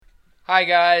Hi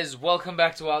guys, welcome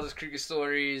back to Wildest Kruger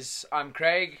Stories. I'm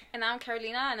Craig. And I'm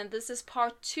Carolina, and this is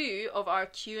part 2 of our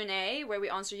Q&A, where we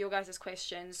answer your guys'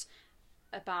 questions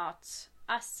about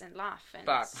us and life. And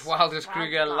About Wildest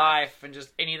Kruger life and just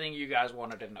anything you guys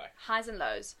wanted to know. Highs and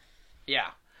lows.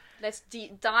 Yeah. Let's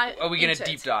dive Are we going to into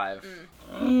deep it. dive?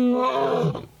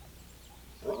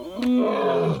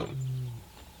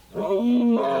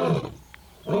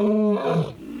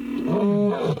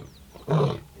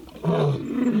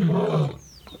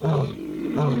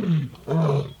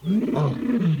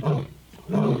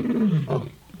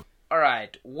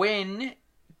 Alright, when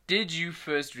did you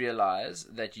first realize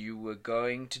that you were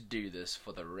going to do this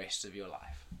for the rest of your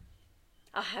life?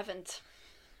 I haven't.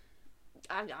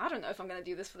 I don't know if I'm going to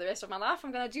do this for the rest of my life.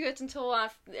 I'm going to do it until I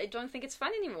don't think it's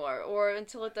fun anymore, or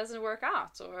until it doesn't work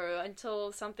out, or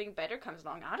until something better comes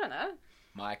along. I don't know.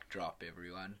 Mic drop,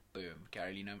 everyone. Boom.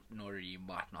 Carolina Norrie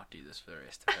might not do this for the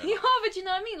rest of her Yeah, life. but you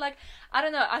know what I mean? Like, I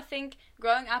don't know. I think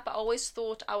growing up, I always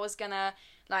thought I was gonna,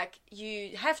 like,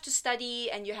 you have to study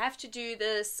and you have to do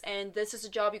this, and this is a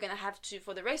job you're gonna have to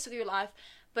for the rest of your life.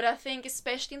 But I think,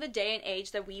 especially in the day and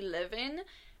age that we live in,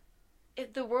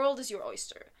 the world is your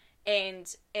oyster.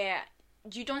 And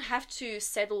you don't have to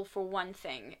settle for one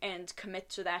thing and commit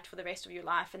to that for the rest of your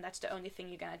life, and that's the only thing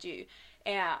you're gonna do.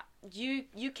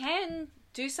 You can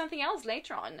do something else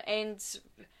later on, and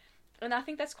I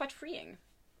think that's quite freeing.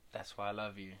 That's why I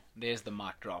love you. There's the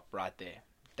mic drop right there.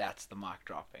 That's the mic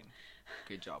dropping.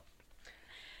 Good job.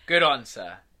 Good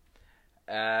answer.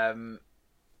 I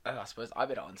suppose I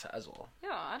better answer as well.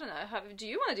 Yeah, I don't know. Do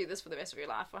you want to do this for the rest of your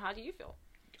life, or how do you feel?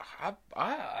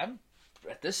 I'm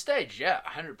at this stage, yeah,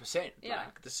 100%. Yeah.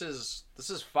 Like, this is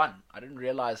fun. I didn't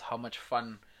realize how much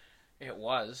fun it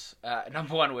was.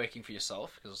 Number one, working for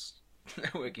yourself, because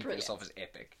working for yourself is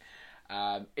epic.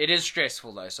 It is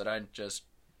stressful though, so don't just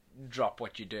drop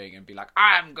what you're doing and be like,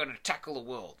 I'm going to tackle the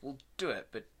world. We'll do it,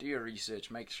 but do your research,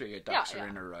 make sure your ducks are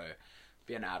in a row,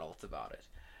 be an adult about it.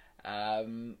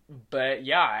 But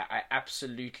yeah, I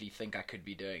absolutely think I could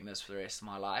be doing this for the rest of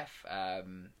my life.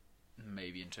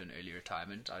 Maybe into an early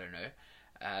retirement, I don't know.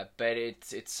 But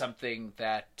it's something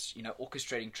that, you know,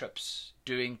 orchestrating trips,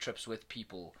 doing trips with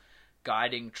people,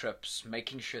 guiding trips,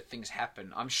 making sure things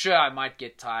happen. I'm sure I might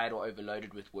get tired or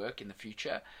overloaded with work in the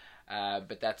future,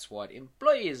 but that's what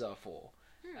employees are for.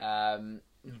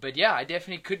 But yeah, I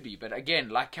definitely could be. But again,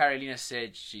 like Carolina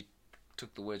said, she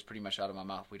took the words pretty much out of my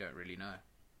mouth. We don't really know.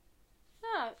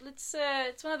 No, it's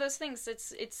one of those things.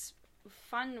 It's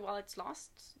fun while it's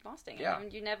lasting. Yeah. I mean,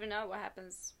 you never know what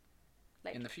happens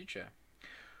later. In the future.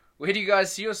 Where do you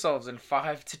guys see yourselves in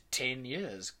 5 to 10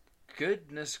 years?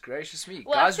 Goodness gracious me.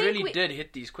 Well, guys really did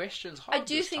hit these questions hard. I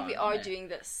do think we are doing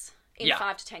this in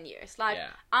 5 to 10 years. Like,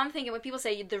 I'm thinking when people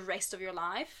say the rest of your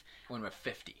life, when we're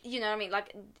 50. You know what I mean?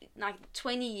 Like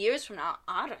 20 years from now,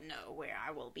 I don't know where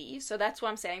I will be. So that's what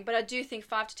I'm saying. But I do think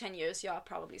 5 to 10 years, you're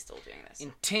probably still doing this.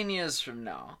 In 10 years from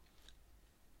now,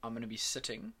 I'm going to be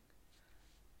sitting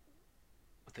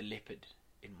with a leopard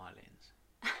in my lens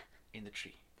in the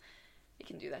tree. You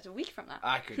can do that a week from now.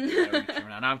 I could do that a week from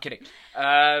now. No, I'm kidding.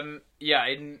 I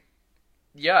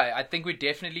think we're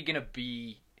definitely going to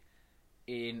be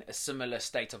in a similar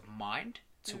state of mind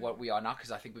to what we are now,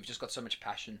 because I think we've just got so much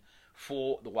passion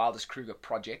for the Wildest Kruger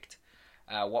project,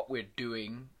 what we're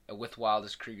doing with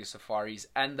Wildest Kruger Safaris,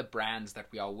 and the brands that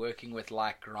we are working with,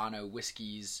 like Rhino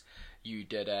Whiskies. You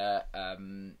did a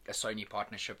Sony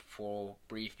partnership for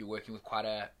Brief. You're working with quite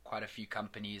a few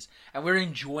companies, and we're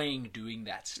enjoying doing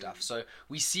that stuff. So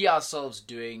we see ourselves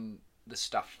doing the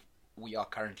stuff we are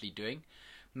currently doing,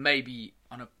 maybe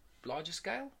on a larger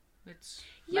scale. Let's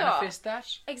manifest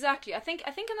that. Exactly. I think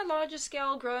on a larger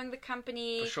scale, growing the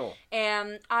company. For sure.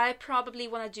 I probably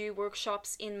want to do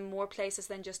workshops in more places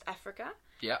than just Africa.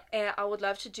 Yeah. I would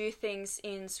love to do things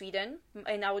in Sweden,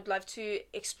 and I would love to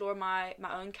explore my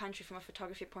own country from a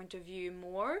photography point of view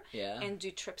more, and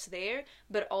do trips there.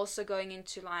 But also going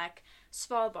into like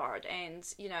Svalbard, and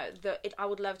you know, I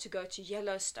would love to go to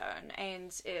Yellowstone,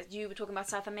 and you were talking about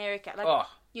South America, like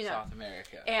South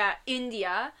America,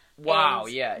 India. Wow,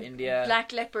 India.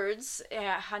 Black leopards,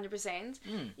 100%.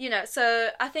 You know, so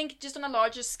I think just on a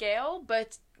larger scale,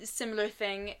 but similar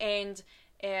thing, and.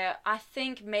 I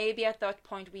think maybe at that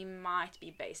point we might be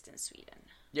based in Sweden.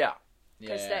 Yeah.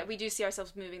 Because we do see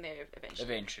ourselves moving there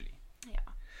eventually. Yeah.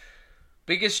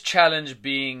 Biggest challenge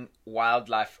being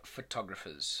wildlife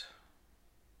photographers.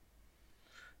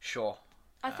 Sure.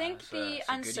 I think the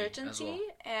uncertainty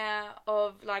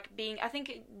of like being, I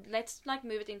think let's like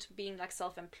move it into being like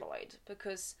self-employed,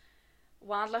 because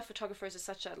wildlife photographers is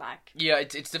such a like... Yeah,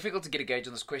 it's difficult to get a gauge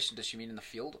on this question. Does she mean in the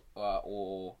field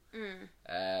or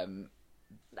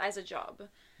as a job?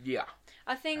 Yeah.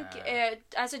 I think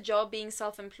as a job, being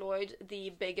self-employed,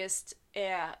 the biggest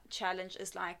challenge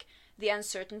is like the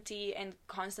uncertainty and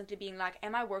constantly being like,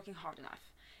 am I working hard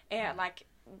enough? Like,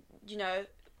 you know,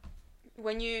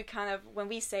 when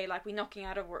we say like we're knocking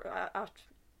out of work,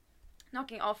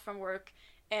 knocking off from work,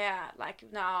 like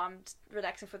now I'm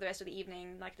relaxing for the rest of the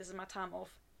evening, like this is my time off.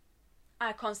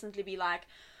 I constantly be like,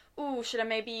 ooh, should I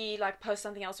maybe like post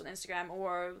something else on Instagram,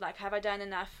 or like have I done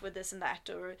enough with this and that,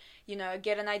 or you know,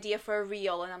 get an idea for a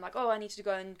reel and I'm like, oh, I need to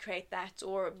go and create that,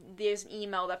 or there's an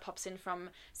email that pops in from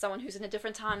someone who's in a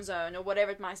different time zone or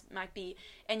whatever it might be,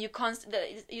 and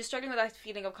you're struggling with that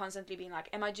feeling of constantly being like,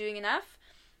 am I doing enough?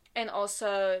 And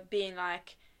also being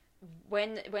like,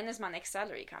 when is my next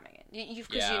salary coming in?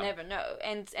 Because you never know,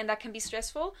 and that can be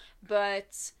stressful,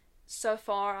 but so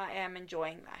far I am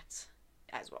enjoying that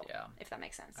as well, if that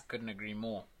makes sense. I couldn't agree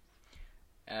more.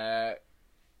 I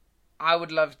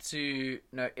would love to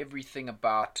know everything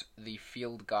about the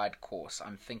field guide course. I've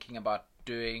been thinking about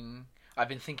doing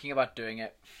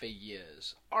it for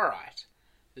years. Alright,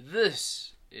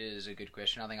 this is a good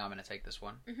question. I think I'm going to take this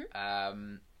one.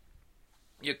 Mm-hmm.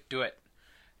 You do it.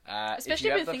 Especially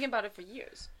if you've been thinking about it for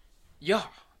years. Yeah,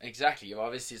 exactly.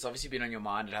 It's obviously been on your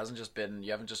mind. It hasn't just been, you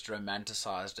haven't just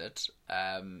romanticized it.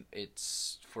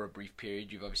 It's for a brief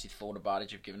period. You've obviously thought about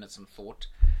it. You've given it some thought.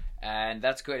 And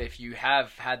that's good. If you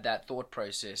have had that thought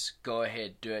process, go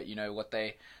ahead, do it. You know,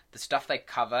 the stuff they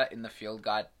cover in the field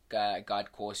guide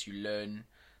course, you learn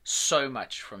so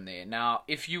much from there. Now,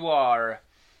 if you've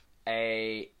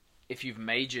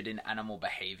majored in animal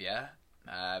behavior,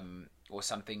 or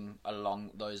something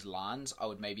along those lines, I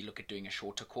would maybe look at doing a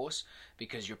shorter course,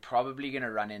 because you're probably going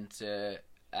to run into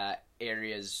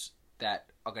areas that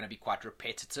are going to be quite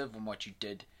repetitive on what you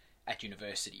did at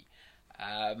university.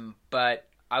 But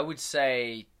I would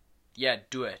say, yeah,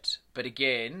 do it. But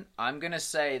again, I'm going to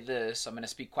say this, I'm going to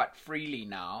speak quite freely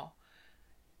now.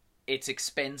 It's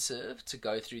expensive to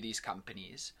go through these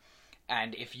companies.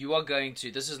 And if you are going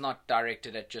to, this is not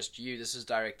directed at just you, this is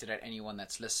directed at anyone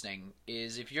that's listening,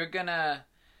 is if you're gonna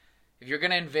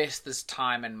invest this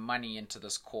time and money into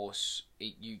this course,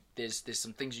 there's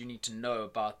some things you need to know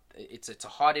about. It's a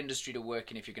hard industry to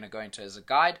work in if you're going to go into as a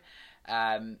guide,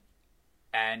 and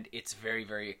it's very,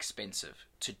 very expensive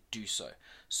to do so.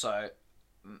 So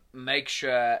make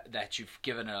sure that you've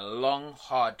given it a long,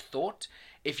 hard thought.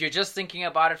 If you're just thinking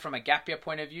about it from a gap year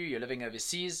point of view, you're living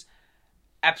overseas,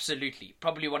 absolutely.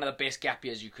 Probably one of the best gap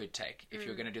years you could take if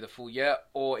you're going to do the full year,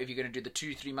 or if you're going to do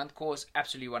the 2-3 month course,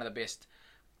 absolutely one of the best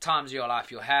times of your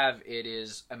life you'll have. It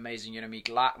is amazing. You're going to meet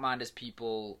like-minded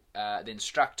people. The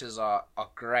instructors are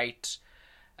great.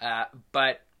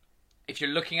 But if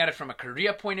you're looking at it from a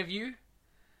career point of view,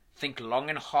 think long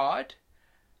and hard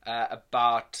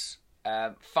about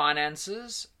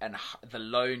finances and the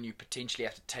loan you potentially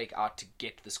have to take out to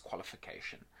get this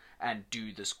qualification and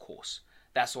do this course.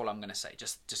 That's all I'm going to say.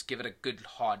 Just give it a good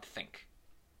hard think.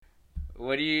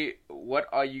 What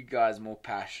are you guys more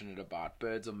passionate about,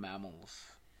 birds or mammals?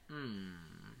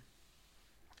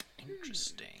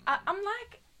 Interesting. I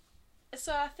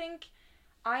think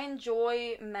I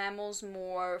enjoy mammals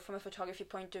more from a photography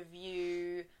point of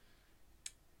view,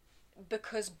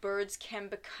 because birds can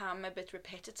become a bit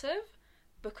repetitive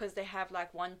because they have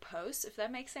like one pose, if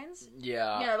that makes sense.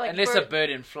 Yeah. You know, like unless a bird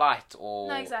in flight or...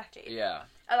 No, exactly. Yeah.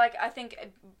 I think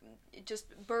just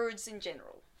birds in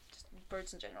general.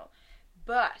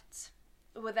 But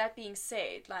with that being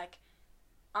said, like,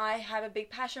 I have a big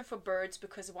passion for birds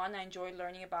because, one, I enjoy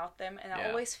learning about them, and I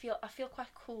always feel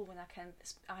quite cool when I can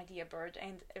ID a bird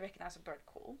and recognize a bird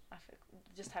cool. I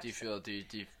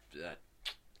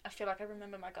feel like I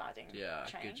remember my guiding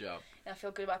training. Good job. And I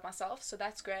feel good about myself, so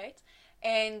that's great.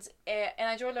 And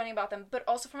I enjoy learning about them. But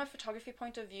also from a photography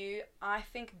point of view, I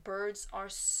think birds are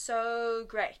so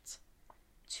great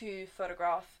to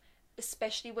photograph,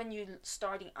 especially when you're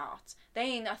starting out.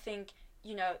 Then I think,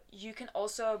 you know, you can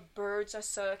also, birds are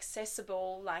so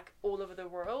accessible like all over the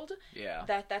world. Yeah.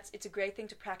 It's a great thing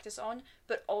to practice on.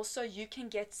 But also you can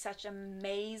get such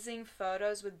amazing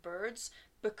photos with birds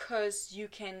because you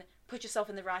can put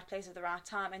yourself in the right place at the right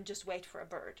time and just wait for a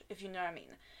bird, if you know what I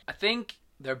mean. I think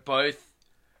they're both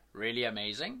really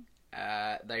amazing.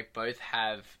 They both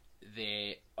have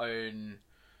their own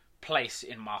place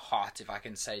in my heart, if I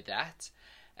can say that.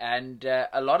 And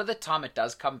a lot of the time it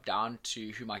does come down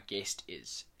to who my guest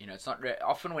is. You know, it's not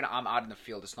often when I'm out in the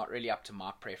field, it's not really up to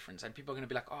my preference. And people are going to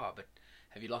be like, oh, but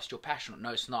have you lost your passion?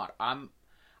 No, it's not. I'm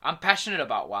passionate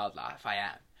about wildlife, I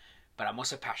am. But I'm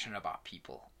also passionate about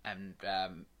people and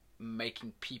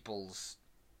making people's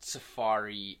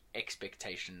safari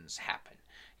expectations happen.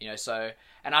 You know, so,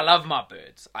 and I love my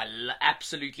birds. I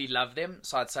absolutely love them.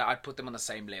 So I'd say I'd put them on the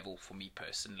same level for me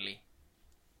personally.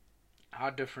 How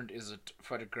different is it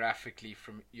photographically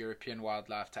from European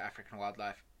wildlife to African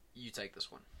wildlife? You take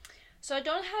this one. So I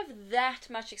don't have that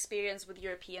much experience with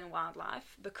European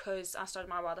wildlife because I started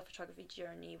my wildlife photography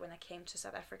journey when I came to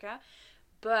South Africa.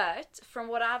 But from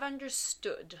what I've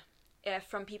understood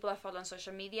from people I follow on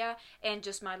social media and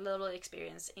just my little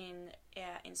experience in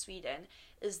Sweden,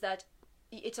 is that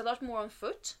it's a lot more on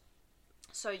foot.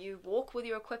 So you walk with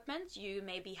your equipment, you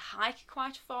maybe hike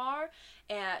quite far,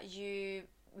 you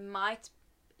might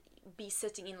be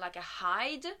sitting in like a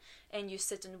hide and you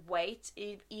sit and wait.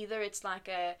 Either it's like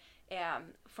a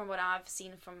from what I've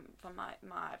seen from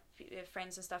my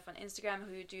friends and stuff on Instagram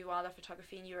who do wildlife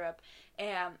photography in Europe,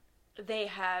 they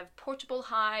have portable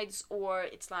hides, or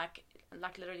it's like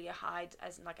literally a hide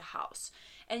as in like a house,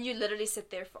 and you literally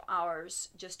sit there for hours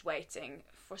just waiting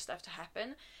for stuff to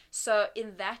happen. So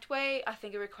in that way I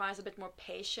think it requires a bit more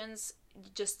patience,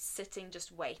 just sitting,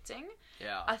 just waiting.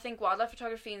 Yeah. I think wildlife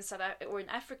photography in in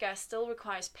Africa still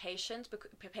requires patience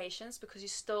because you're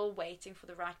still waiting for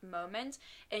the right moment,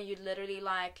 and you literally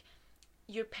like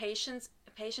you're patient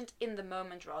in the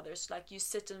moment rather. So like you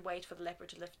sit and wait for the leopard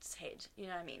to lift its head, you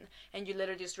know what I mean? And you're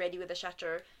literally just ready with the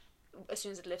shutter as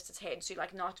soon as it lifts its head. So you're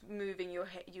like not moving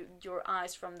your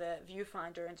eyes from the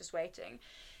viewfinder and just waiting.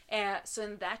 So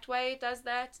in that way it does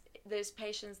that. There's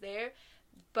patience there,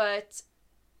 but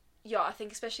yeah, I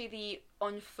think especially the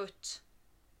on foot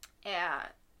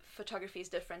photography is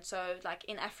different. So like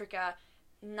in Africa,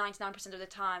 99% of the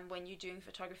time when you're doing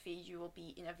photography you will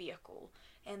be in a vehicle,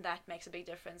 and that makes a big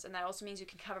difference, and that also means you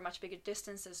can cover much bigger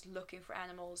distances looking for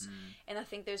animals. And I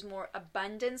think there's more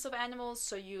abundance of animals,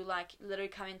 so you like literally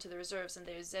come into the reserves and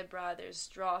there's zebra, there's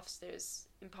giraffes, there's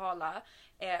impala,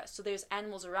 so there's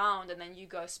animals around, and then you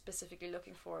go specifically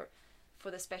looking for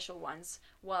the special ones.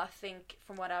 Well, I think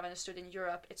from what I've understood in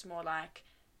Europe it's more like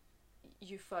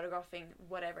you photographing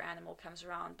whatever animal comes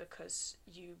around because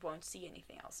you won't see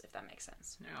anything else, if that makes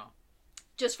sense. Yeah.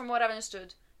 Just from what I've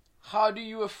understood. How do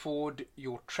you afford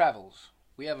your travels?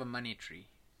 We have a money tree.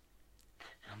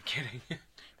 I'm kidding.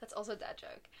 That's also a dad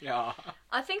joke. Yeah.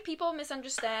 I think people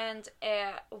misunderstand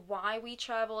why we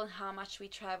travel and how much we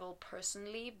travel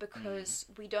personally, because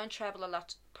we don't travel a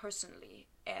lot personally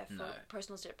for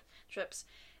personal trips.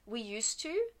 We used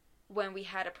to when we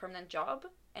had a permanent job,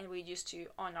 and we used to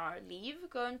on our leave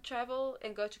go and travel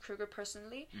and go to Kruger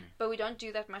personally, but we don't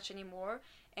do that much anymore.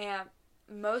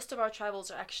 Most of our travels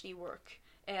are actually work,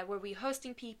 where we're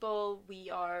hosting people, we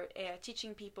are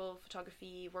teaching people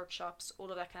photography, workshops, all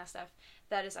of that kind of stuff.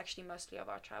 That is actually mostly of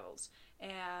our travels,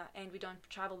 and we don't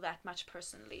travel that much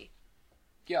personally.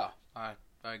 Yeah, I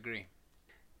agree.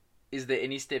 Is there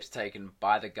any steps taken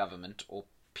by the government or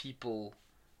people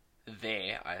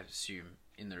there, I assume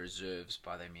in the reserves,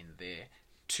 by they mean there,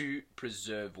 to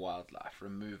preserve wildlife,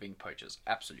 removing poachers?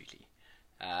 Absolutely.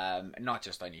 Not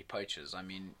just only poachers. I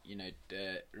mean, you know,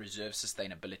 the reserve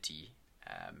sustainability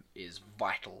is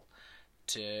vital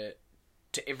to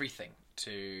everything,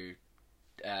 to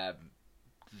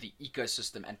the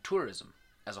ecosystem and tourism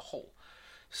as a whole.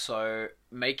 So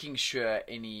making sure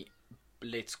any,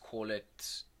 let's call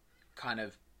it kind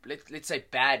of, let's say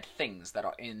bad things that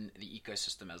are in the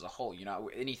ecosystem as a whole, you know,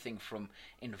 anything from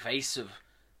invasive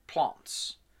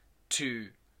plants to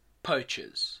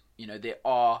poachers, you know, there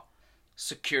are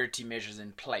security measures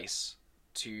in place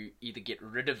to either get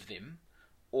rid of them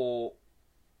or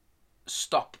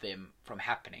stop them from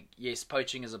happening. Yes,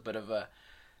 poaching is a bit of a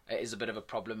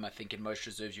problem. I think in most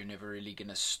reserves you're never really going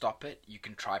to stop it. You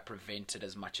can try prevent it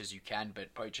as much as you can,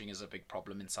 but poaching is a big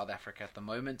problem in South Africa at the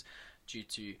moment due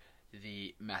to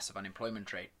the massive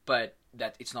unemployment rate. But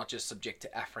that it's not just subject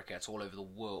to Africa, it's all over the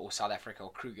world, or South Africa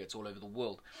or Kruger, it's all over the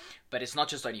world. But it's not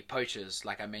just only poachers,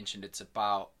 like I mentioned, it's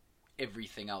about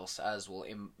everything else as well.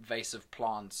 Invasive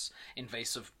plants,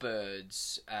 invasive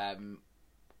birds,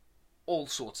 all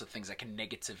sorts of things that can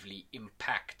negatively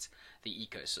impact the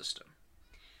ecosystem.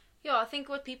 Yeah, I think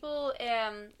what people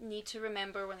need to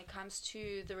remember when it comes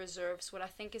to the reserves, what I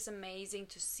think is amazing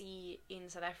to see in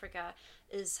South Africa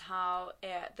is how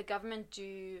the government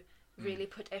do really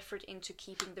put effort into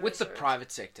keeping the with reserves. The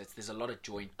private sector, there's a lot of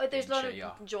joint there's a lot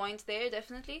of joint there,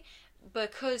 definitely,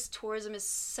 because tourism is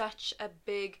such a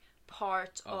big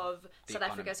part of South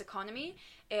Africa's economy.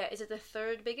 Is it the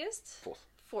third biggest?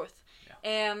 Fourth.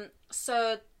 Yeah.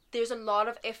 So there's a lot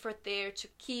of effort there to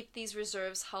keep these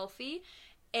reserves healthy,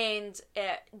 and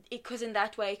because in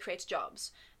that way it creates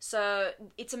jobs. So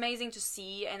it's amazing to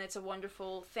see, and it's a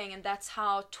wonderful thing, and that's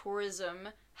how tourism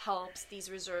helps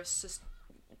these reserves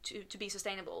to be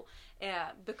sustainable,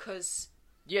 because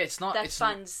Yeah, it's not. That It's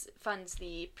funds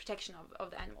the protection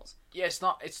of the animals. yeah, it's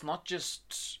not. It's not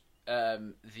just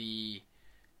the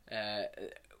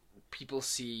people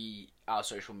see our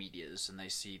social medias and they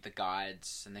see the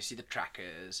guides and they see the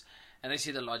trackers and they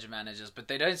see the lodge managers, but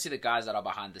they don't see the guys that are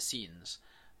behind the scenes,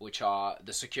 which are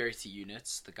the security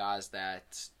units, the guys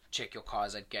that check your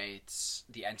cars at gates,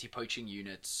 the anti-poaching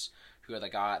units, who are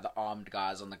the armed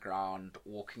guys on the ground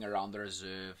walking around the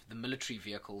reserve, the military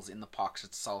vehicles in the parks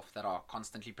itself that are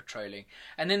constantly patrolling,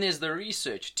 and then there's the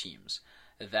research teams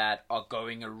that are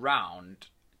going around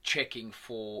checking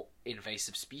for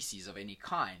invasive species of any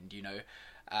kind,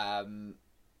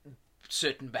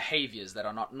 certain behaviors that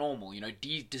are not normal,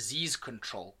 disease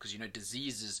control, because,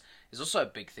 disease is also a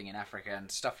big thing in Africa, and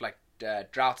stuff like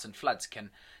droughts and floods can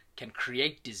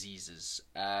create diseases.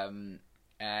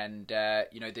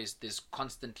 There's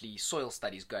constantly soil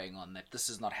studies going on that this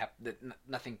is not that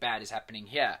nothing bad is happening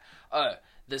here. Oh,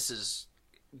 this is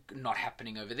not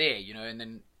happening over there, and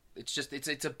then it's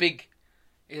a big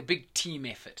team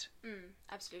effort.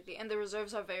 Absolutely, and the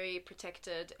reserves are very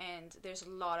protected, and there's a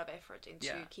lot of effort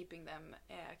into keeping them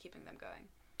going.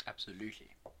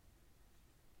 Absolutely.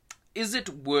 Is it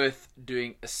worth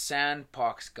doing a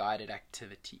sandparks guided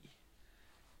activity?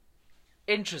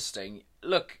 Interesting.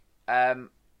 Look,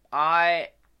 I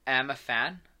am a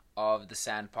fan of the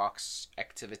sandparks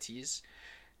activities,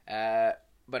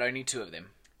 but only 2 of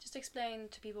them. Just explain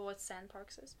to people what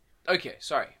sandparks is. Okay,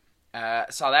 sorry.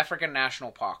 South African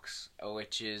national parks,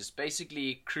 which is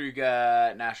basically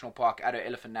Kruger National Park, Addo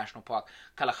Elephant National Park,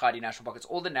 Kalahari National Park. It's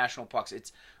all the national parks.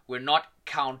 We're not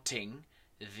counting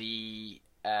the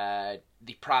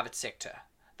private sector,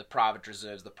 the private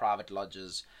reserves, the private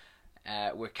lodges.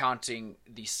 We're counting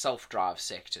the self-drive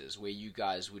sectors where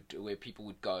people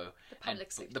would go.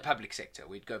 The public sector.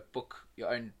 We'd go book your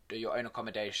own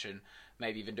accommodation,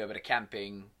 maybe even do a bit of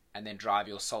camping, and then drive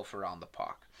yourself around the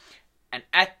park. And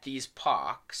at these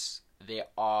parks, there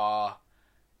are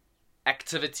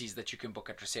activities that you can book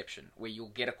at reception where you'll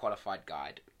get a qualified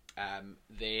guide.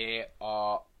 There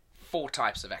are 4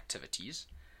 types of activities.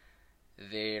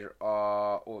 There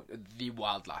are the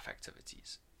wildlife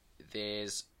activities.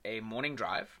 There's a morning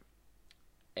drive,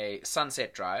 a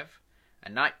sunset drive, a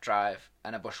night drive,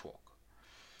 and a bushwalk.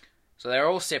 So they're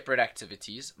all separate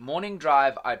activities. Morning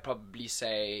drive, I'd probably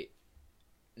say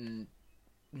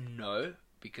no,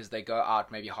 because they go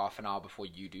out maybe half an hour before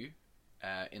you do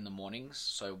in the mornings.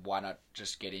 So why not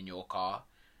just get in your car,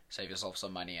 save yourself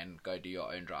some money, and go do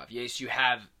your own drive? Yes, you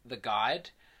have the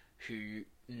guide who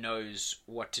knows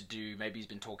what to do. Maybe he's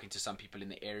been talking to some people in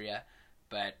the area,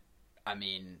 but I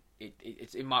mean,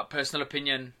 it's in my personal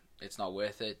opinion, it's not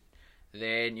worth it.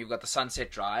 Then you've got the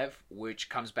sunset drive, which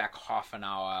comes back half an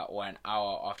hour or an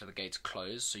hour after the gates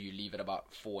close. So you leave at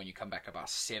about 4 and you come back about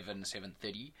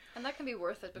 7:30. And that can be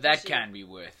worth it. That can be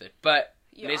worth it. But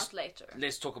you're out later.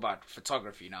 Let's talk about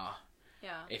photography now.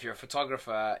 Yeah. If you're a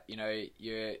photographer,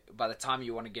 you by the time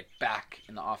you want to get back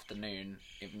in the afternoon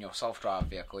in your self-drive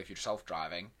vehicle, if you're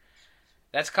self-driving,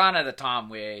 that's kind of the time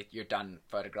where you're done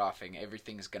photographing.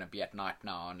 Everything's going to be at night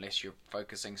now, unless you're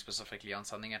focusing specifically on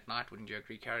something at night. Wouldn't you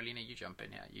agree, Carolina? You jump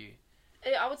in here.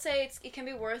 I would say it can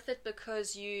be worth it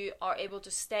because you are able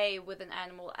to stay with an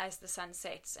animal as the sun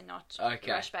sets and not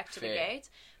rush back to the gate.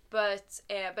 But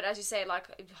as you say,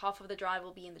 like half of the drive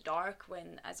will be in the dark.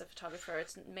 When as a photographer,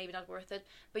 it's maybe not worth it.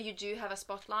 But you do have a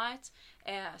spotlight.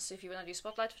 So if you want to do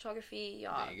spotlight photography,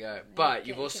 there you go. But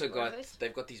you've also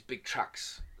they've got these big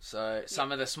trucks. So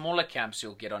some of the smaller camps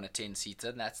you'll get on a 10-seater,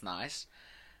 and that's nice.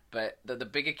 But the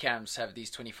bigger camps have these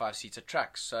 25-seater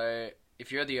trucks. So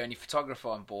if you're the only photographer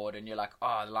on board and you're like,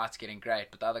 oh, the light's getting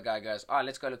great, but the other guy goes, oh,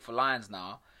 let's go look for lions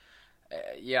now.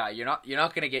 You're not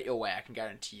going to get your way. I can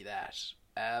guarantee that.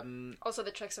 Also, the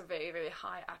trucks are very, very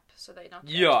high up, so they're not.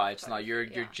 Yeah, it's not. You're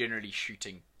generally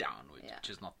shooting downwards,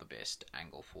 which is not the best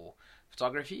angle for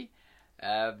photography.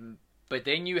 But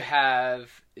then you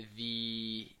have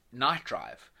the night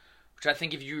drive, which I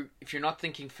think if you're not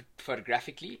thinking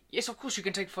photographically, yes, of course you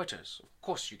can take photos. Of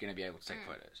course you're going to be able to take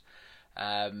photos.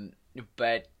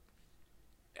 But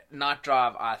night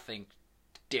drive, I think,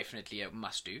 definitely a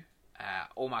must do.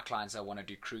 All my clients that want to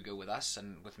do Kruger with us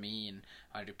and with me and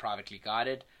I do privately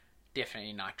guided,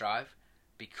 definitely night drive,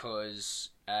 because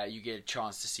you get a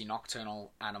chance to see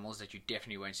nocturnal animals that you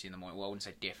definitely won't see in the morning. Well, I wouldn't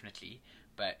say definitely,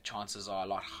 but chances are a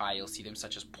lot high you'll see them,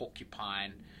 such as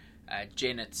porcupine,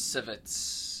 genets,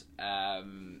 civets,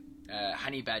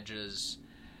 honey badgers.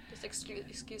 Just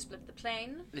excuse the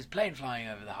plane. There's plane flying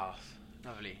over the house.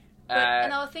 Lovely.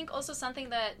 And I think also something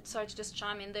that, sorry to just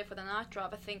chime in there for the night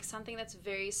drive, I think something that's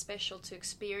very special to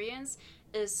experience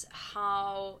is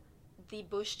how the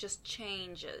bush just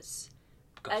changes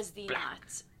goes as the black.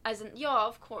 night. As in, yeah,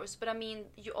 of course, but I mean,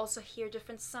 you also hear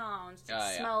different sounds.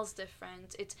 It smells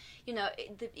different. It, you know,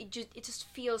 it just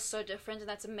feels so different, and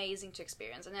that's amazing to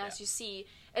experience. And as you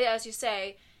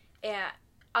say,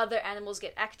 other animals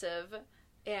get active.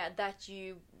 That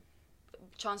you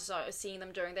chances are seeing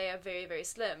them during they are very, very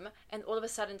slim, and all of a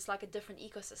sudden it's like a different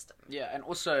ecosystem. Yeah, and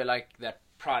also like that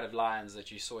pride of lions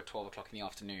that you saw at 12 o'clock in the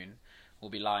afternoon will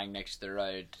be lying next to the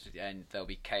road, and they'll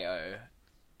be KO.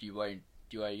 You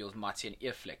might see an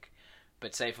ear flick,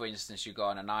 but say for instance you go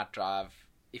on a night drive,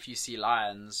 if you see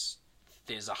lions,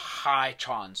 there's a high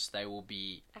chance they will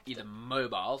be active. Either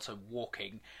mobile, so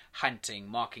walking, hunting,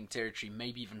 marking territory,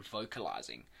 maybe even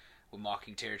vocalizing or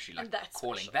marking territory, like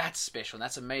calling. Special. That's special, and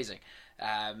that's amazing.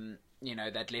 You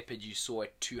know, that leopard you saw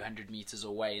at 200 meters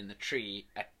away in the tree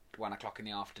at 1 o'clock in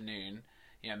the afternoon,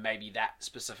 you know, maybe that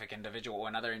specific individual or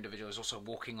another individual is also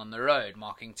walking on the road,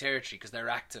 marking territory, because they're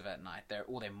active at night. They're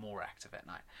more active at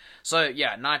night. So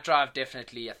yeah, night drive,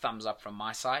 definitely a thumbs up from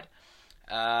my side.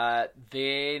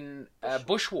 Then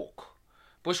bushwalk.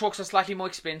 Bushwalks are slightly more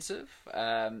expensive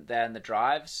than the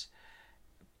drives.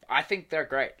 I think they're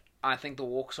great. I think the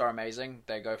walks are amazing.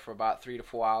 They go for about 3 to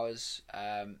 4 hours.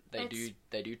 They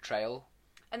do trail,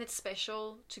 and it's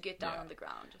special to get down on the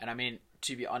ground. And I mean,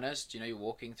 to be honest, you know, you're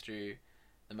walking through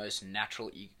the most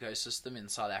natural ecosystem in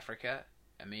South Africa.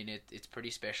 I mean, it's pretty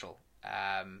special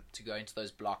to go into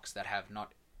those blocks that have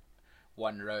not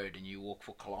one road, and you walk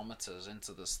for kilometers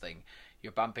into this thing.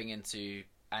 You're bumping into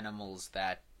animals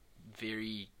that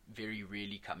very, very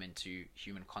rarely come into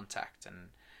human contact, and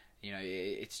you know,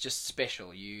 it's just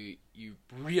special. You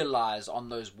realize on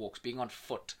those walks, being on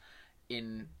foot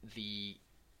in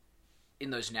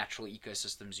those natural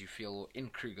ecosystems, you feel in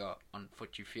Kruger on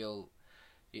foot, you feel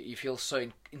so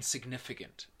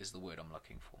insignificant is the word I'm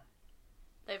looking for.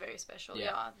 They're very special.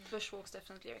 Yeah, bushwalks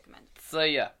definitely recommend. So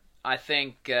yeah, I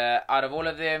think out of all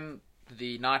of them,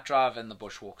 the night drive and the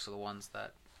bushwalks are the ones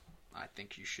that I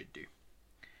think you should do.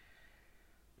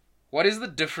 What is the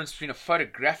difference between a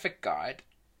photographic guide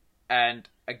and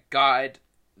a guide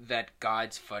that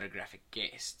guides photographic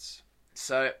guests?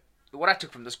 So what I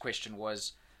took from this question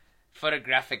was,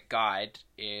 photographic guide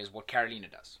is what Carolina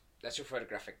does. That's your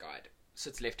photographic guide.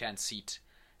 Sits left-hand seat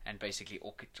and basically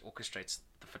orchestrates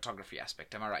the photography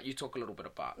aspect. Am I right? You talk a little bit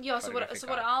about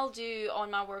what I'll do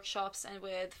on my workshops and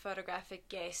with photographic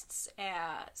guests,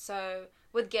 so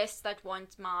with guests that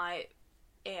want my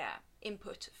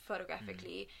input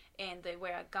photographically and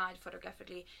where I guide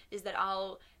photographically, is that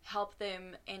I'll help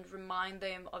them and remind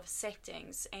them of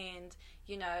settings, and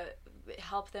you know,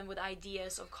 help them with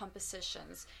ideas of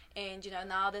compositions, and you know,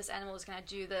 now this animal is going to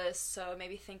do this, so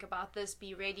maybe think about this,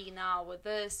 be ready now with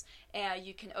this.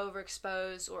 You can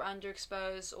overexpose or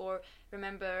underexpose, or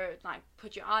remember, like,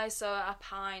 put your ISO up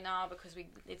high now because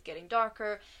it's getting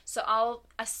darker. So I'll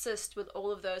assist with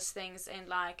all of those things, and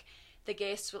like, the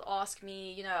guests will ask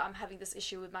me, you know, I'm having this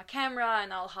issue with my camera,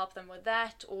 and I'll help them with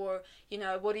that. Or, you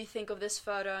know, what do you think of this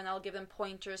photo? And I'll give them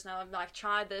pointers. Now I'm like,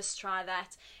 try this, try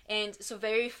that. And so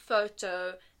very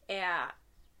photo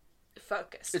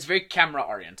focused. It's very camera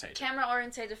orientated. Camera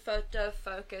orientated, photo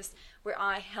focused, where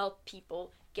I help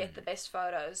people get the best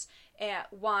photos.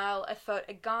 While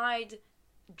a guide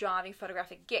driving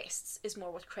photographic guests is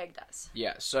more what Craig does.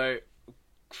 Yeah, so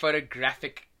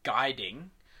photographic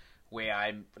guiding, where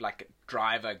I'm like a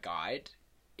driver guide,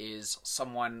 is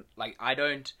someone like, I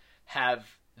don't have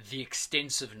the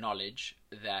extensive knowledge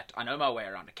that I know my way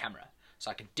around a camera, so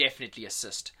I can definitely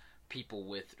assist people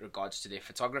with regards to their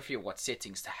photography or what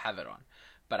settings to have it on,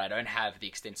 but I don't have the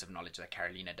extensive knowledge that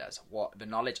Carolina does. What the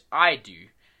knowledge I do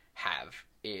have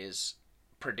is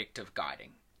predictive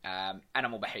guiding,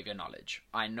 animal behavior knowledge.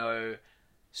 I know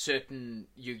certain,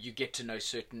 you get to know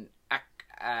certain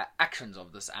actions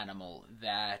of this animal,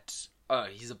 that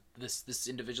this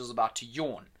individual's about to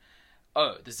yawn,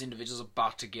 this individual's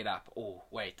about to get up, oh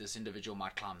wait, this individual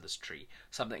might climb this tree,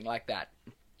 something like that.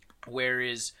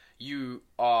 Whereas you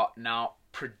are now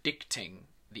predicting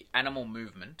the animal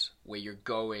movement, where you're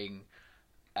going,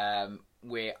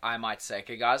 where I might say,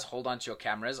 okay guys, hold on to your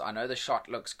cameras, I know the shot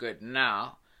looks good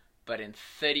now, but in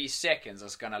 30 seconds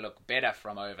it's going to look better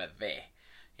from over there.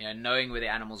 You know, knowing where the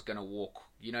animal's going to walk.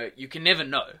 You know, you can never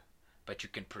know, but you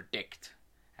can predict,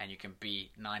 and you can be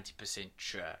 90%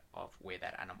 sure of where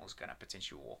that animal's going to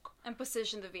potentially walk. And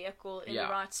position the vehicle in the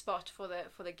right spot for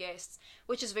the guests,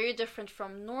 which is very different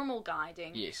from normal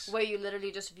guiding, where you're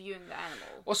literally just viewing the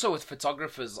animal. Also with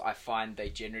photographers, I find they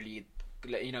generally,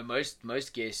 you know,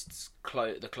 most guests,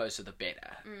 the closer the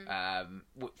better,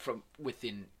 from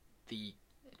within the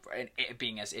and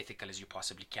being as ethical as you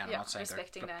possibly can. I'm Yeah, not saying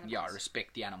respecting the animals. Yeah,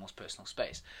 respect the animal's personal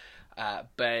space.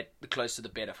 But the closer the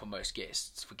better for most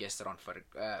guests, for guests that aren't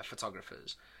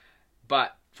photographers.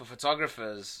 But for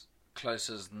photographers,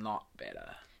 closer's not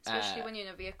better. Especially when you're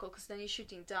in a vehicle, because then you're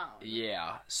shooting down.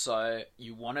 Yeah, so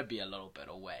you want to be a little bit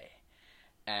away.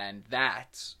 And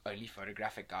that only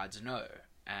photographic guides know.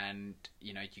 And,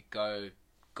 you know, you go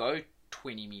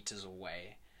 20 meters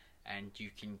away, and you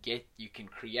can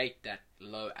create that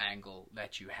low angle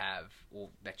that you have, or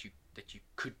that you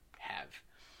could have.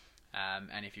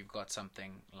 And if you've got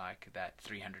something like that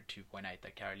 300 2.8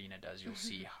 that Carolina does, you'll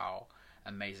see how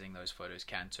amazing those photos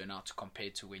can turn out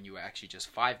compared to when you were actually just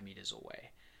 5 meters away.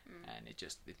 And it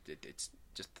just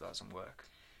doesn't work.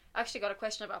 I actually got a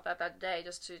question about that day,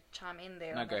 just to chime in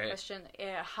there on that question.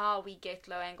 How we get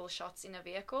low angle shots in a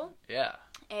vehicle. Yeah.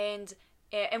 And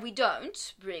we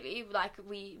don't really, like,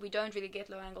 we don't really get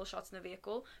low angle shots in a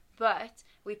vehicle, but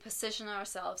we position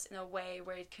ourselves in a way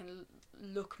where it can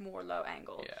look more low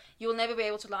angle. Yeah. You'll never be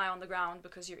able to lie on the ground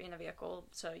because you're in a vehicle,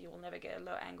 so you will never get a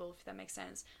low angle, if that makes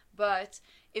sense. But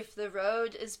if the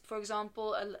road is, for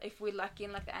example, if we're lucky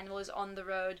and like the animal is on the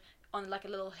road on like a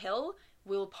little hill,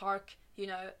 we'll park, you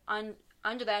know,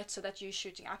 under that, so that you're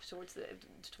shooting up towards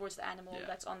the animal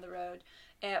that's on the road.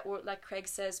 Or like Craig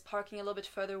says, parking a little bit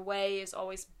further away is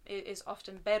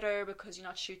often better, because you're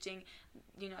not shooting,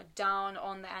 you know, down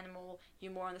on the animal.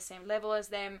 You're more on the same level as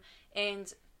them,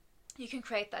 and you can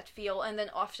create that feel. And then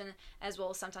often as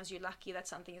well, sometimes you're lucky that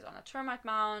something is on a termite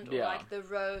mound, or like the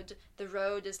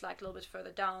road is like a little bit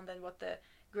further down than what the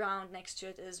ground next to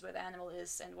it is, where the animal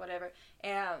is, and whatever.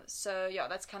 So yeah,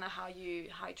 that's kind of how you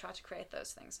try to create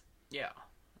those things. Yeah.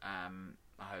 I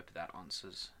hope that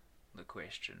answers the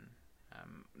question.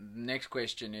 Next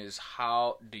question is,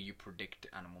 how do you predict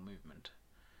animal movement?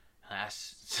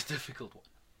 It's a difficult one.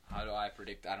 How do I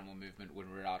predict animal movement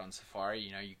when we're out on safari?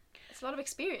 You know, it's a lot of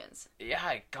experience.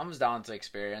 Yeah, it comes down to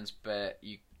experience, but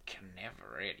you can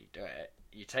never really do it.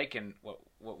 You're taking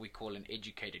what we call an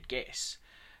educated guess,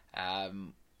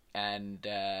 and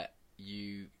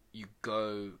you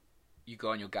go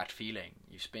on your gut feeling.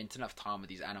 You've spent enough time with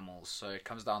these animals, so it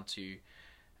comes down to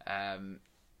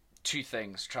two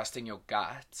things: trusting your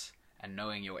gut and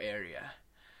knowing your area,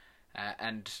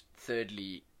 and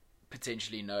thirdly,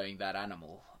 potentially knowing that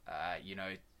animal. You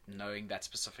know, knowing that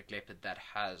specific leopard that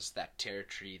has that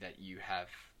territory that you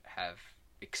have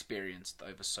experienced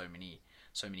over so many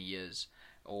years,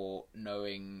 or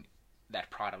knowing that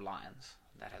pride of lions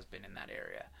that has been in that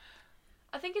area.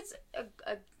 I think it's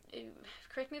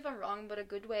correct me if I'm wrong, but a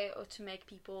good way to make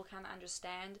people kind of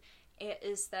understand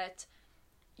is that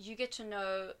you get to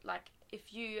know, like,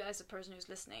 if you as a person who's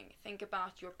listening think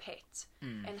about your pet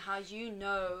and how you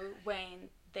know when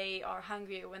they are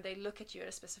hungry, or when they look at you in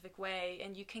a specific way,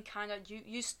 and you can kind of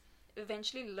you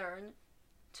eventually learn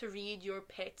to read your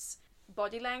pet's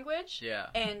body language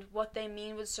and what they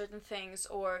mean with certain things,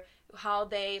 or how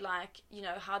they, like, you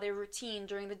know, how their routine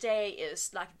during the day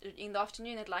is. Like, in the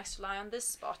afternoon it likes to lie on this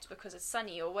spot because it's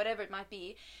sunny, or whatever it might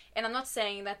be. And I'm not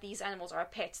saying that these animals are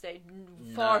pets, they're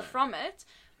far from it,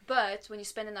 but when you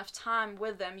spend enough time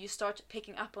with them, you start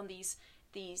picking up on these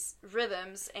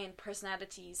rhythms and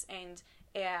personalities and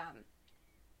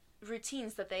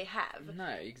routines that they have. No,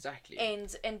 exactly.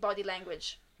 And body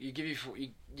language. You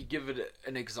give it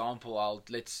an example.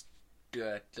 Let's do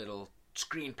a little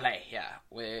screenplay here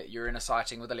where you're in a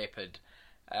sighting with a leopard.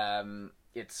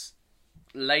 It's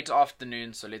late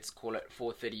afternoon, so let's call it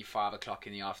 4:30, 5 o'clock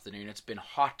in the afternoon. It's been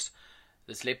hot.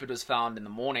 This leopard was found in the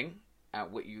morning.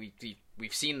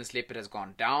 We've seen this leopard has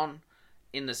gone down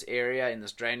in this area, in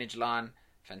this drainage line.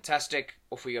 Fantastic.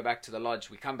 Off we go back to the lodge.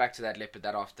 We come back to that leopard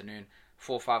that afternoon.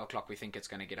 4, 5 o'clock, we think it's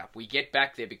going to get up. We get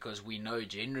back there because we know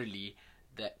generally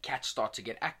that cats start to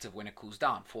get active when it cools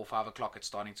down. 4, 5 o'clock, it's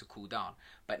starting to cool down.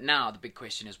 But now the big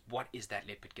question is, what is that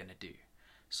leopard going to do?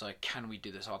 So can we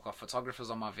do this? I've got photographers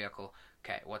on my vehicle.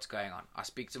 Okay, what's going on? I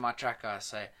speak to my tracker. I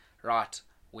say, right,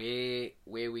 where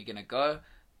are we going to go?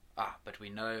 But we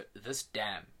know this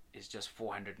dam is just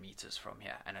 400 meters from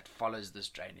here, and it follows this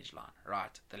drainage line.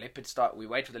 Right, we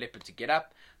wait for the leopard to get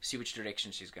up, see which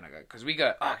direction she's going to go. Because we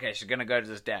go, okay, she's going to go to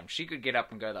this dam. She could get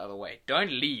up and go the other way. Don't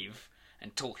leave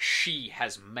until she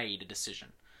has made a decision.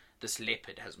 This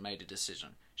leopard has made a decision.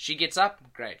 She gets up,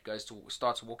 great,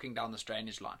 starts walking down this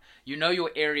drainage line. You know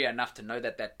your area enough to know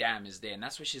that that dam is there, and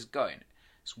that's where she's going.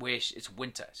 It's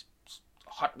winter. It's a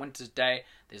hot winter's day.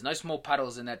 There's no small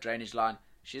puddles in that drainage line.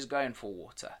 She's going for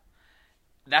water.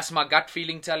 That's my gut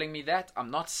feeling telling me that.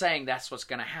 I'm not saying that's what's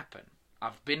going to happen.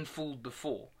 I've been fooled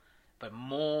before. But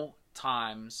more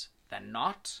times than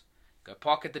not, Go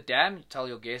park at the dam. You tell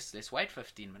your guests, let's wait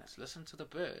 15 minutes. Listen to the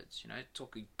birds.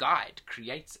 Talk a guide.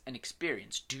 Create an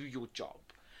experience. Do your job.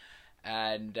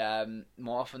 And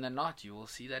more often than not, you will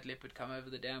see that leopard come over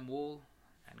the dam wall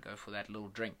and go for that little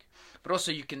drink. But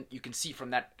also you can see from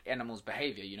that animal's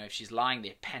behavior, if she's lying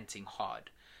there panting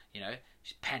hard,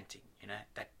 she's panting,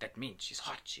 that means she's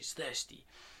hot, she's thirsty.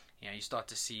 You start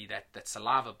to see that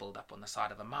saliva build up on the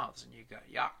side of the mouths, and you go,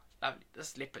 yeah, lovely,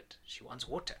 this leopard, she wants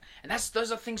water. And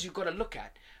those are things you've got to look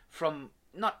at from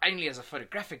not only as a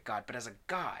photographic guide, but as a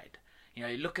guide. You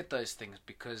look at those things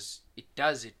because it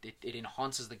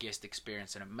enhances the guest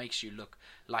experience, and it makes you look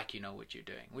like you know what you're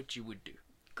doing, what you would do.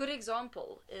 Good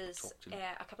example is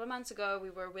a couple of months ago we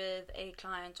were with a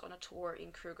client on a tour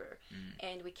in Kruger,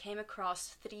 and we came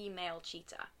across 3 male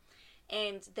cheetah,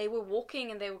 and they were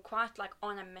walking and they were quite like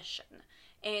on a mission.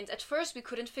 And at first we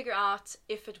couldn't figure out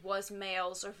if it was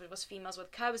males or if it was females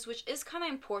with cubs, which is kind of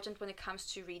important when it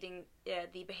comes to reading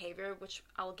the behavior, which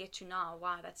I'll get to now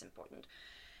why that's important.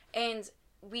 And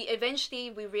we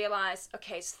realized,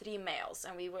 okay, it's 3 males,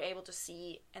 and we were able to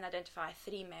see and identify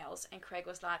 3 males. And Craig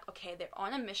was like, okay, they're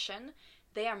on a mission.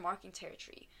 They are marking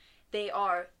territory. They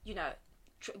are,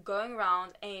 going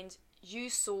around, and you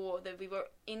saw that we were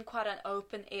in quite an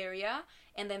open area,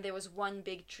 and then there was one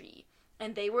big tree,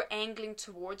 and they were angling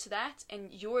towards that.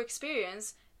 And your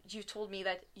experience, you told me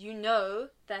that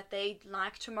that they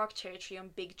like to mark territory on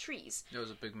big trees. There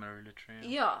was a big marula tree.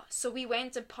 Yeah, so we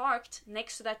went and parked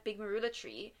next to that big marula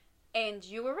tree, and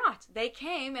you were right. They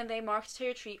came and they marked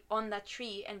territory on that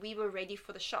tree, and we were ready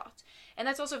for the shot. And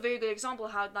that's also a very good example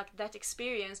how that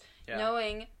experience,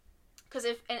 knowing,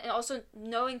 and also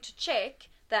knowing to check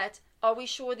that, are we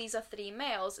sure these are 3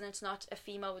 males and it's not a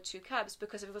female with 2 cubs?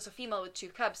 Because if it was a female with 2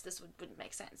 cubs, this wouldn't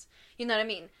make sense. You know what I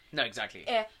mean? No, exactly.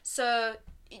 So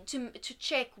to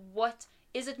check, what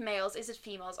is it, males, is it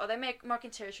females, are they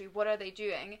marking territory, what are they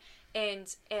doing,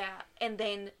 and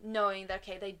then knowing that,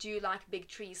 okay, they do like big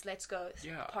trees, let's go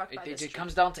park by this tree. It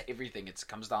comes down to everything. It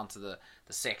comes down to the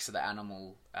sex of the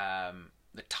animal,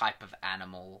 the type of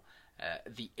animal,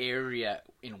 the area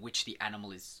in which the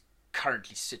animal is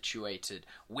currently situated,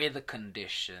 weather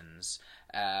conditions,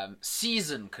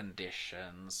 season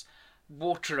conditions,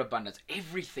 water abundance.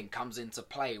 Everything comes into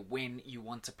play when you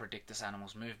want to predict this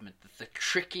animal's movement. The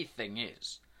tricky thing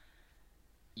is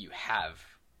you have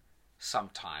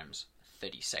sometimes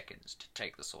 30 seconds to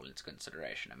take this all into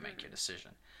consideration and make your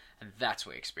decision, and that's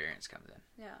where experience comes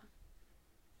in.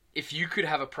 If you could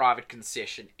have a private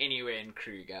concession anywhere in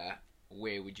Kruger,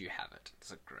 where would you have it?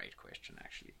 It's a great question,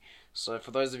 actually. So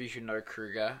for those of you who know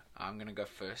Kruger, I'm going to go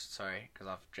first, sorry, because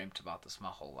I've dreamt about this my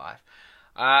whole life.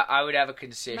 I would have a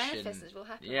concession. Manifested will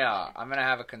happen. Yeah, I'm going to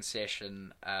have a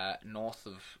concession north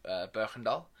of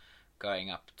Bergendal, going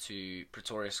up to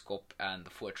Pretoria Skop and the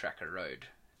Voortrekker Road.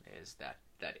 There's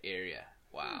that area.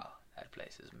 Wow, that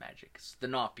place is magic. It's the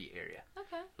Napi area.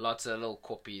 Okay. Lots of little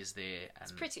koppies there. And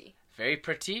it's pretty. Very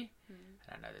pretty. And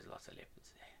I know there's lots of leopards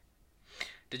there.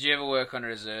 Did you ever work on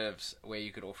reserves where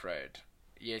you could off-road?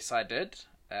 Yes, I did.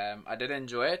 I did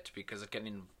enjoy it because it can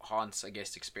enhance a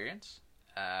guest experience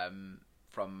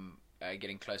from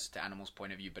getting closer to animals'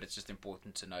 point of view, but it's just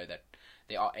important to know that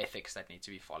there are ethics that need to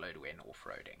be followed when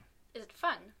off-roading. Is it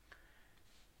fun?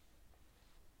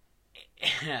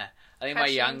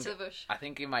 I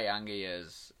think in my younger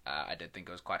years, I did think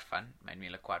it was quite fun. It made me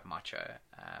look quite macho.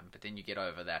 But then you get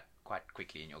over that quite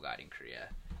quickly in your guiding career.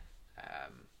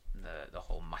 The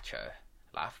whole macho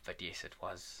life. But yes, it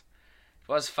was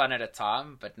fun at a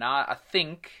time. But now I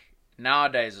think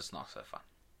nowadays it's not so fun,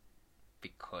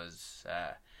 because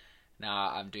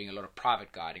now I'm doing a lot of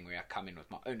private guiding where I come in with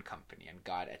my own company and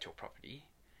guide at your property.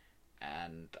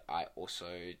 And I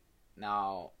also,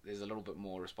 now there's a little bit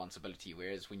more responsibility,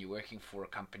 whereas when you're working for a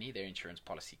company, their insurance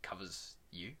policy covers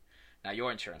you. Now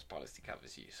your insurance policy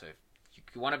covers you, so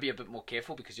you want to be a bit more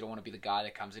careful because you don't want to be the guy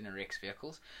that comes in and wrecks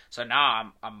vehicles. So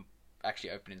now I'm actually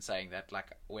open in saying that,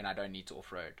 like, when I don't need to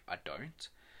off-road, I don't.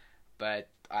 But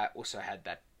I also had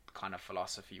that kind of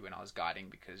philosophy when I was guiding,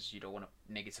 because you don't want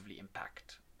to negatively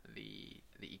impact the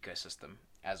ecosystem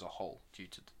as a whole due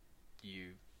to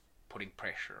you putting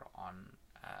pressure on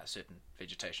certain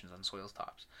vegetations and soils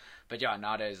types. But yeah,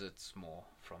 nowadays it's more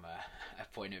from a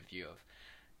point of view of,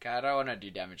 okay, I don't want to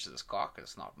do damage to this car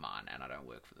because it's not mine and I don't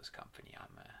work for this company.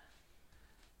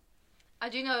 I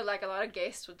do know, like, a lot of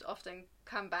guests would often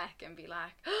come back and be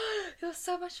like, oh, it was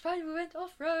so much fun, we went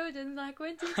off-road and, like,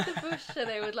 went into the bush, and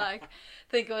they would, like,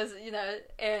 think it was,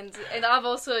 and I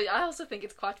also think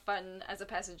it's quite fun as a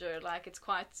passenger, like, it's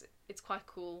quite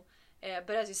cool,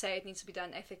 but as you say, it needs to be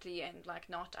done ethically and, like,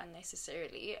 not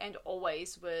unnecessarily, and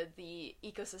always with the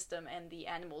ecosystem and the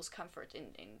animals' comfort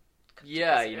in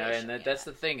Yeah, you know, and that's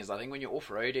the thing is, I think when you're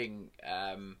off-roading,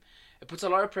 it puts a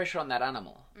lot of pressure on that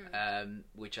animal,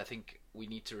 which I think we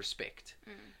need to respect.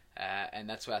 And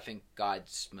that's why I think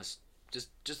guides must just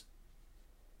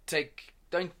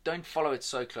don't follow it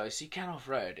so close. You can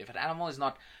off-road. If an animal is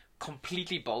not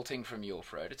completely bolting from you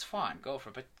off-road, it's fine, go for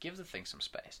it, but give the thing some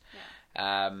space.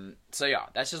 So yeah,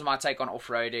 that's just my take on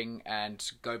off-roading,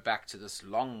 and go back to this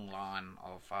long line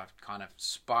of I've kind of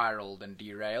spiraled and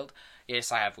derailed.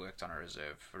 Yes, I have worked on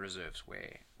reserves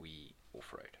where we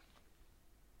off-road.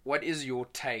 What is your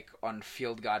take on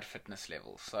field guide fitness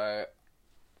levels? So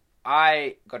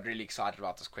I got really excited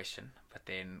about this question, but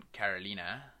then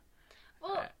Carolina,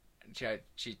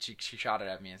 she shouted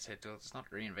at me and said, well, it's not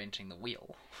reinventing the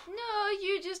wheel. No,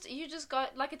 you just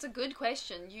got, like, it's a good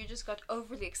question. You just got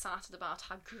overly excited about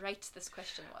how great this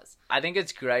question was. I think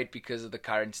it's great because of the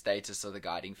current status of the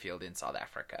guiding field in South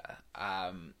Africa.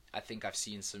 I think I've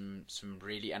seen some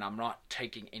really, and I'm not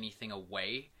taking anything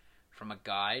away from a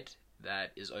guide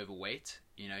that is overweight.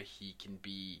 You know, he can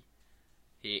be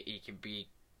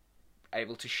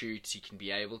able to shoot, he can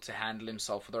be able to handle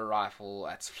himself with a rifle,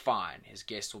 that's fine, his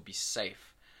guests will be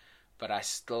safe. But I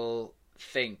still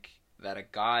think that a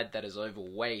guide that is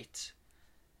overweight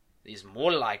is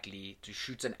more likely to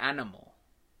shoot an animal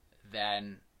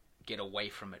than get away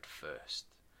from it first.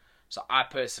 So I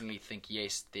personally think,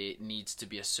 yes, there needs to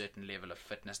be a certain level of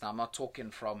fitness. Now I'm not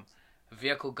talking from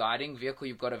vehicle guiding.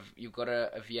 You've got a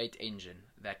V8 engine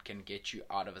that can get you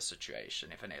out of a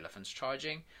situation. If an elephant's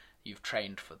charging, you've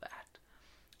trained for that.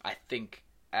 I think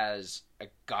as a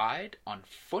guide on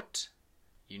foot,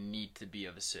 you need to be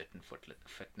of a certain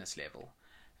fitness level,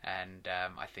 and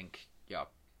I think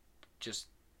just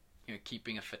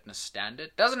keeping a fitness standard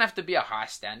doesn't have to be a high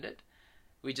standard.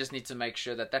 We just need to make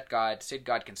sure that said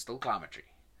guide can still climb a tree.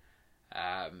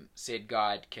 Said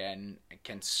guide can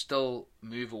still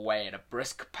move away at a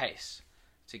brisk pace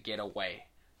to get away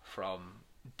from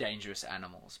dangerous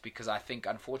animals, because I think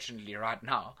unfortunately right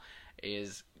now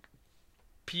is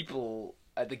people,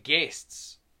 the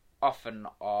guests often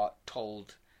are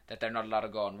told that they're not allowed to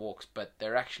go on walks, but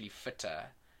they're actually fitter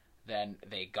than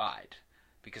their guide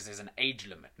because there's an age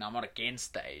limit. Now I'm not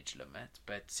against the age limit,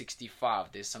 but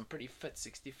 65, there's some pretty fit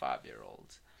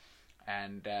 65-year-olds,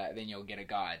 and then you'll get a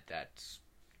guide that's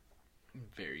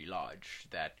very large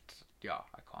that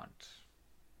I can't.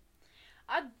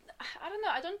 I don't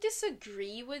know, I don't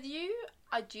disagree with you.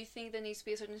 I do think there needs to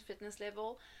be a certain fitness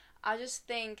level. I just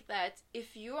think that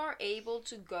if you are able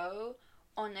to go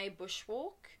on a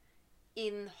bushwalk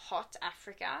in hot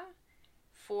Africa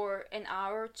for an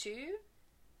hour or two,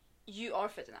 you are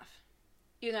fit enough.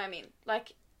 You know what I mean?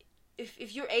 Like,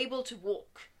 if you're able to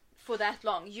walk for that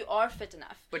long, you are fit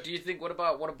enough. But do you think, what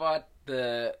about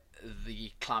the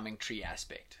climbing tree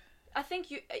aspect? I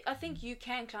think you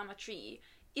can climb a tree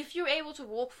if you're able to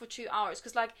walk for 2 hours,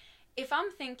 because like, if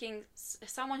I'm thinking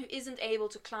someone who isn't able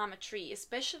to climb a tree,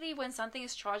 especially when something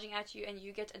is charging at you and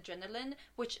you get adrenaline,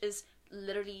 which is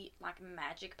literally like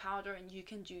magic powder, and you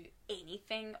can do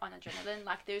anything on adrenaline.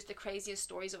 Like, there's the craziest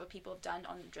stories of what people have done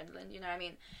on adrenaline, you know what I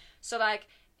mean? So like,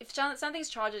 if something's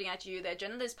charging at you, the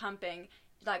adrenaline is pumping,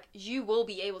 like, you will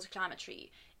be able to climb a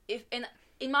tree. If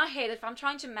in my head, if I'm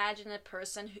trying to imagine a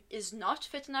person who is not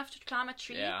fit enough to climb a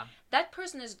tree, that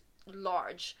person is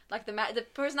large. Like, the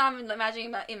person I'm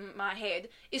imagining in my head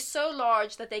is so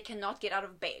large that they cannot get out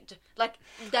of bed. Like,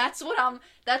 that's what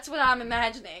I'm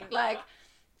imagining. Like,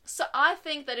 so I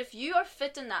think that if you are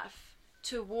fit enough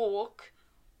to walk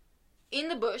in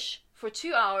the bush for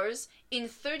 2 hours in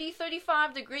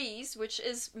 30-35 degrees, which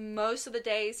is most of the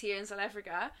days here in South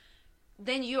Africa,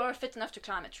 then you are fit enough to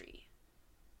climb a tree.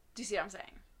 Do you see what I'm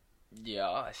saying? Yeah,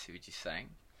 I see what you're saying.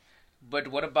 But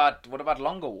what about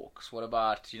longer walks? What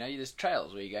about, there's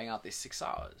trails where you're going out there 6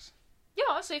 hours?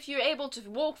 Yeah, so if you're able to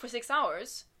walk for 6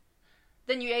 hours,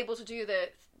 then you're able to do the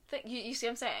thing. You see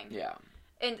what I'm saying? Yeah.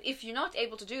 And if you're not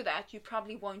able to do that, you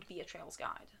probably won't be a trails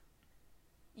guide.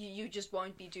 You just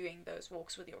won't be doing those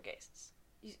walks with your guests.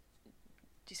 Do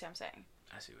you see what I'm saying?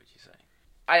 I see what you're saying.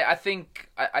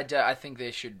 I think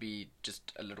there should be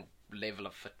just a little level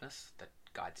of fitness that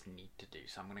guides need to do.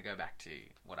 So I'm going to go back to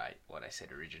what I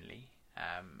said originally,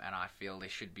 and I feel there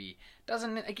should be,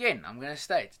 I'm going to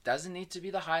state, doesn't need to be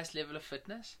the highest level of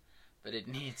fitness, but it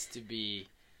needs to be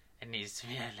a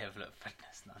level of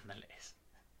fitness nonetheless.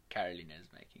 Carolina is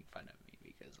making fun of me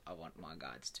because I want my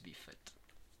guides to be fit.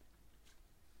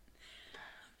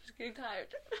 I'm just getting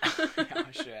tired.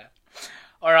 Yeah, sure.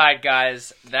 All right,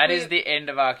 guys, that is the end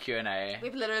of our Q&A.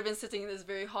 We've literally been sitting in this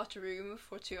very hot room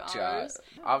for 2 hours.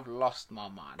 I've lost my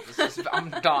mind.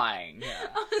 I'm dying. Yeah.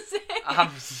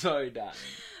 I'm so done.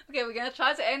 Okay, we're gonna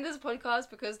try to end this podcast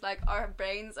because like our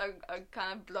brains are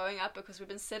kind of blowing up because we've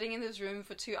been sitting in this room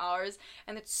for 2 hours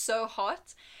and it's so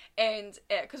hot, and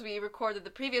because we recorded the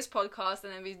previous podcast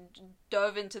and then we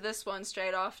dove into this one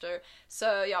straight after.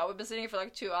 So yeah, we've been sitting here for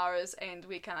like 2 hours and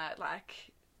we kind of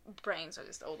like brains are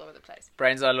just all over the place.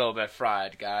 Brains are a little bit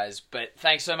fried, guys. But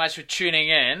thanks so much for tuning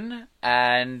in,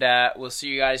 and we'll see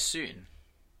you guys soon.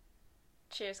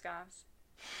 Cheers, guys.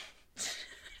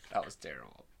 That was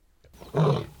terrible.